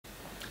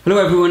Hello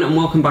everyone and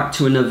welcome back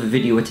to another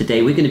video where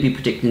today we're going to be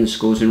predicting the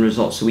scores and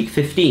results of week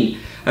 15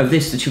 of the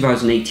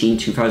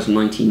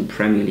 2018-2019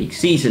 Premier League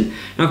season.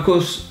 Now of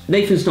course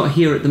Nathan's not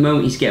here at the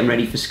moment, he's getting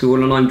ready for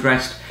school and I'm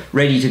dressed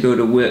ready to go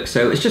to work,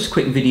 so it's just a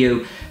quick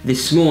video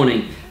this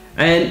morning.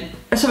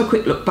 Let's have a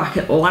quick look back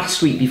at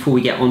last week before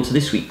we get on to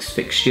this week's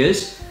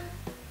fixtures.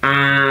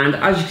 And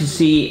as you can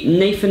see,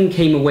 Nathan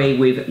came away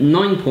with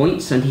 9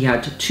 points and he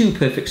had 2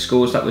 perfect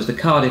scores. That was the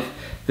Cardiff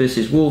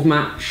versus Wolves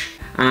match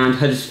and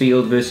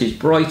Huddersfield versus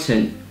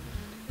Brighton.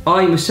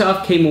 I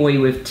myself came away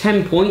with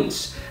 10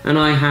 points and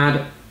I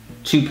had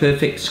 2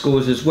 perfect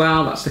scores as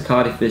well. That's the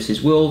Cardiff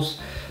versus Wolves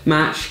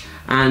match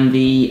and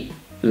the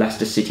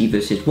Leicester City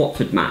versus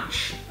Watford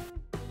match.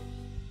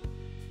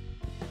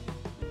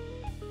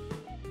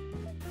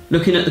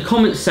 Looking at the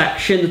comments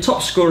section, the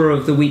top scorer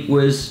of the week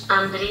was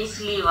Andrei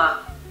Sliva.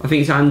 I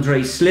think it's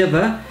Andrei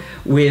Sliva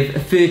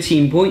with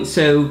 13 points,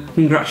 so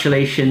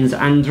congratulations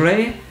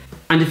Andrei.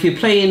 And if you're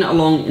playing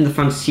along in the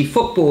Fantasy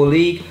Football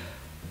League,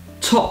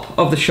 top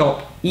of the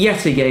shop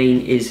yet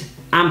again is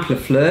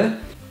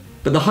Amplifleur.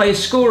 But the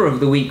highest scorer of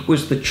the week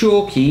was the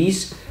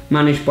Chalkies,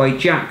 managed by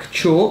Jack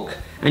Chalk,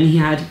 and he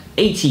had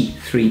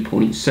 83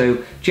 points.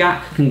 So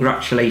Jack,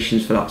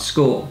 congratulations for that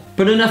score.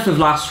 But enough of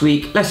last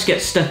week, let's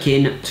get stuck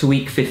in to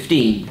week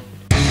 15.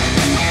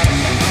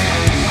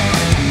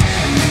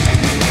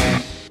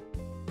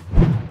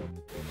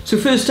 So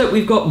first up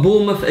we've got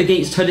Bournemouth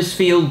against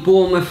Huddersfield.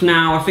 Bournemouth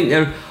now, I think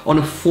they're on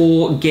a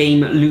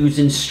 4-game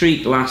losing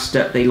streak. Last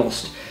up they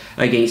lost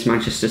against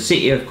Manchester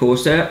City of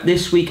course. They're up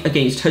this week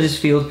against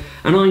Huddersfield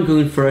and I'm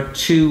going for a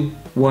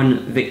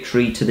 2-1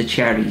 victory to the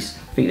Cherries.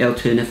 I think they'll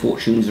turn their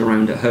fortunes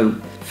around at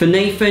home. For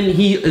Nathan,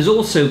 he has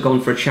also gone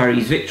for a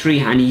Cherries victory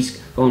and he's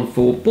gone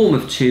for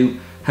Bournemouth 2,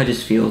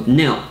 Huddersfield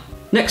 0.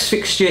 Next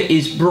fixture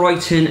is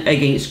Brighton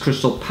against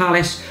Crystal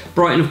Palace.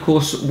 Brighton, of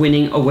course,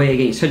 winning away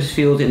against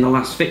Huddersfield in the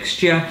last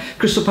fixture.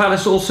 Crystal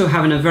Palace also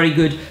having a very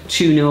good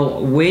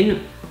 2-0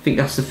 win. I think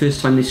that's the first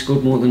time they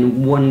scored more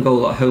than 1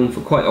 goal at home for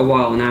quite a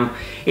while now.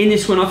 In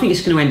this one, I think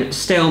it's going to end up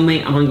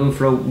stalemate and I'm going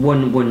for a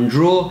 1-1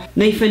 draw.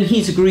 Nathan,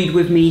 he's agreed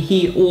with me.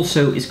 He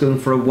also is going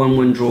for a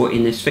 1-1 draw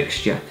in this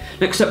fixture.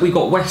 Next up, we've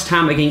got West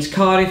Ham against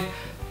Cardiff.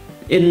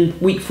 In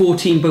week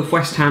 14, both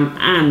West Ham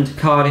and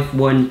Cardiff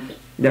won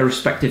their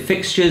respective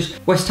fixtures.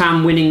 West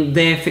Ham winning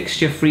their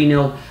fixture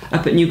 3-0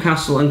 up at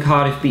Newcastle and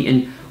Cardiff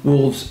beating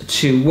Wolves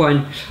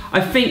 2-1. I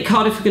think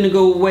Cardiff are going to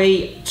go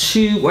away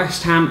to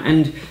West Ham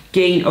and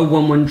gain a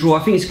 1-1 draw.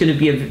 I think it's going to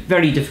be a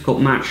very difficult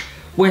match.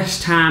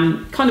 West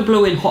Ham kind of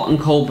blow in hot and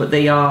cold, but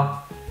they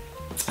are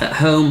at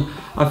home.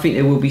 I think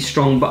they will be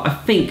strong, but I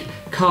think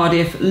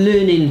Cardiff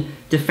learning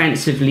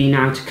defensively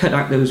now to cut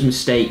out those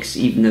mistakes,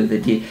 even though they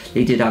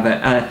did have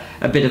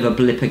a bit of a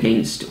blip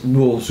against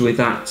Wolves with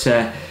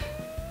that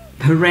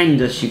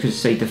horrendous, you could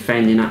say,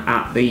 defending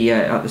at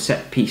the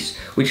set piece,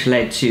 which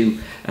led to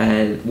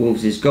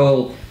Wolves'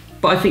 goal.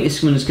 But I think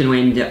this one is going to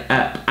end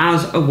up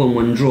as a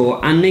 1-1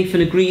 draw, and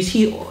Nathan agrees.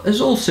 He has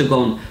also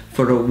gone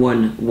for a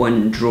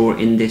 1-1 draw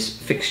in this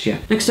fixture.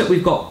 Next up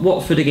we've got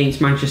Watford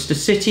against Manchester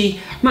City.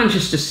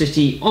 Manchester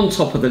City on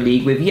top of the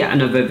league with yet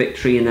another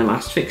victory in their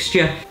last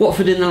fixture.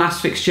 Watford in the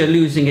last fixture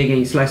losing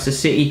against Leicester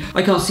City.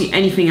 I can't see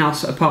anything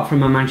else apart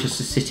from a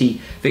Manchester City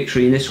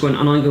victory in this one,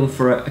 and I'm going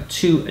for a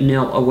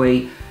 2-0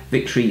 away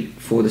victory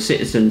for the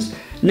Citizens.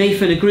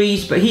 Nathan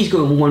agrees, but he's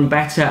going one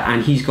better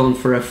and he's gone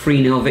for a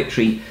 3-0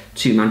 victory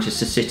to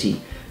Manchester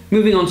City.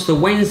 Moving on to the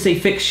Wednesday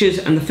fixtures,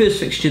 and the first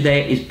fixture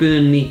there is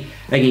Burnley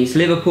against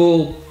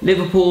Liverpool.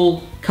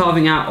 Liverpool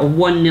carving out a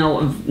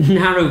 1-0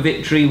 narrow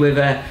victory with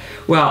a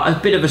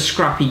bit of a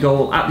scrappy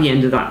goal at the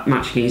end of that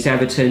match against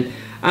Everton.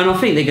 And I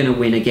think they're going to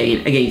win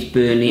again against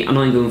Burnley, and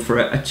I'm going for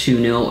a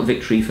 2-0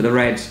 victory for the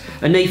Reds.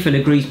 And Nathan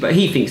agrees, but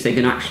he thinks they're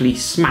going to actually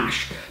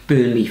smash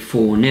Burnley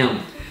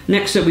 4-0.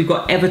 Next up we've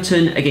got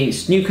Everton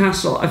against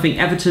Newcastle. I think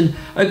Everton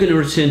are going to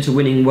return to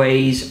winning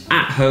ways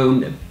at home.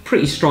 They're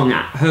pretty strong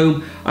at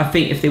home. I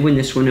think if they win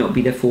this one, it'll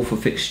be their 4th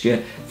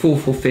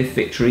or 5th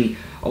victory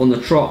on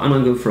the trot, and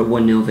I'm going for a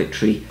 1-0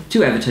 victory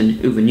to Everton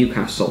over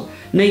Newcastle.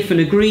 Nathan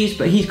agrees,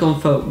 but he's gone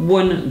for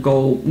 1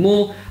 goal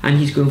more and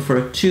he's going for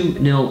a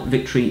 2-0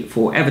 victory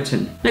for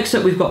Everton. Next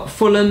up we've got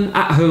Fulham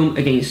at home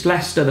against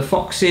Leicester, the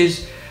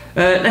Foxes.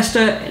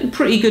 Leicester in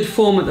pretty good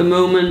form at the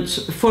moment.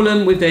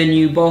 Fulham with their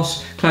new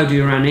boss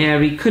Claudio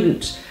Ranieri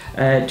couldn't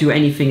do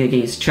anything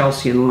against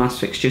Chelsea in the last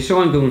fixture,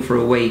 so I'm going for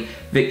a away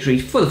victory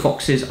for the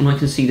Foxes, and I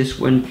can see this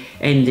one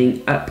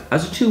ending up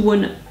as a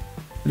 2-1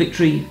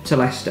 victory to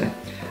Leicester.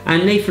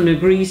 And Nathan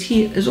agrees,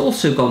 he has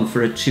also gone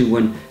for a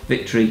 2-1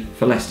 victory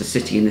for Leicester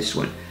City in this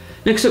one.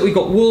 Next up we've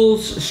got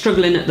Wolves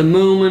struggling at the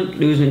moment,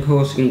 losing of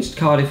course against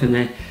Cardiff in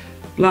their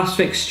last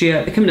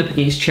fixture. They're coming up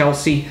against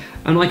Chelsea,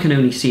 and I can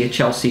only see a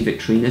Chelsea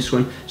victory in this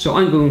one, so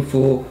I'm going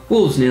for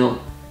Wolves 0,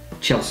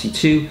 Chelsea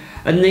 2.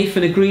 And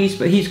Nathan agrees,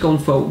 but he's gone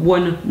for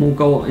 1 more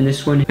goal in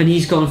this one, and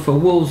he's gone for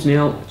Wolves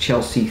 0,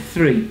 Chelsea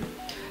 3.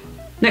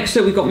 Next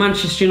up we've got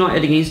Manchester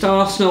United against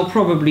Arsenal,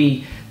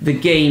 probably the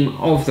game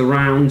of the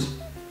round.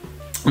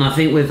 And I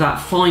think with that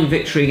fine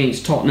victory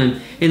against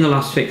Tottenham in the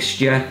last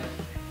fixture,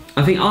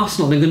 I think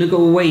Arsenal are going to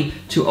go away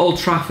to Old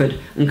Trafford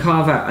and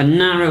carve out a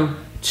narrow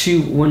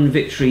 2-1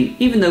 victory,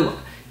 even though,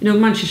 you know,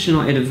 Manchester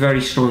United are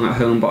very strong at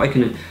home, but I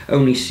can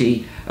only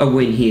see a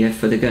win here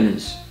for the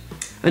Gunners.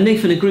 And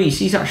Nathan agrees.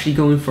 He's actually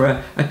going for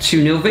a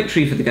 2-0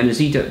 victory for the Gunners.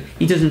 He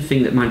doesn't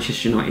think that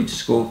Manchester United to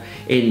score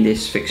in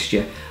this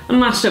fixture. And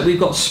last up, we've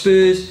got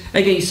Spurs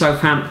against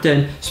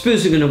Southampton.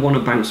 Spurs are going to want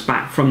to bounce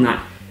back from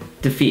that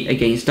defeat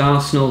against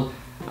Arsenal.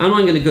 And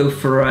I'm going to go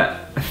for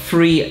a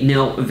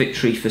 3-0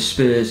 victory for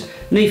Spurs.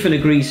 Nathan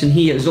agrees, and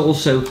he has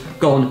also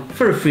gone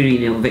for a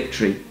 3-0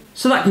 victory.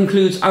 So that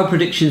concludes our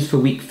predictions for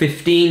week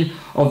 15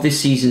 of this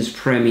season's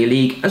Premier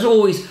League. As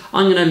always,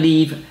 I'm going to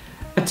leave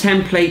a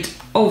template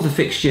of the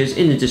fixtures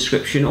in the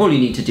description. All you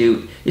need to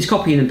do is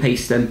copy and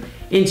paste them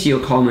into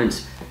your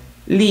comments,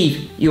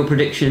 leave your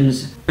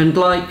predictions, and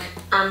like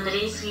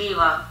Andres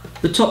Liva,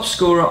 the top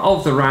scorer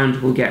of the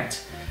round will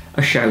get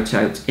a shout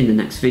out in the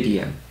next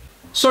video.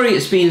 Sorry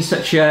it's been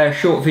such a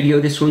short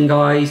video, this one,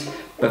 guys,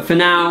 but for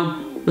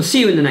now we'll see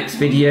you in the next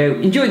video.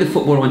 Enjoy the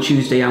football on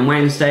Tuesday and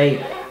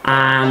Wednesday,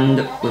 and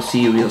we'll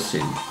see you real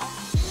soon.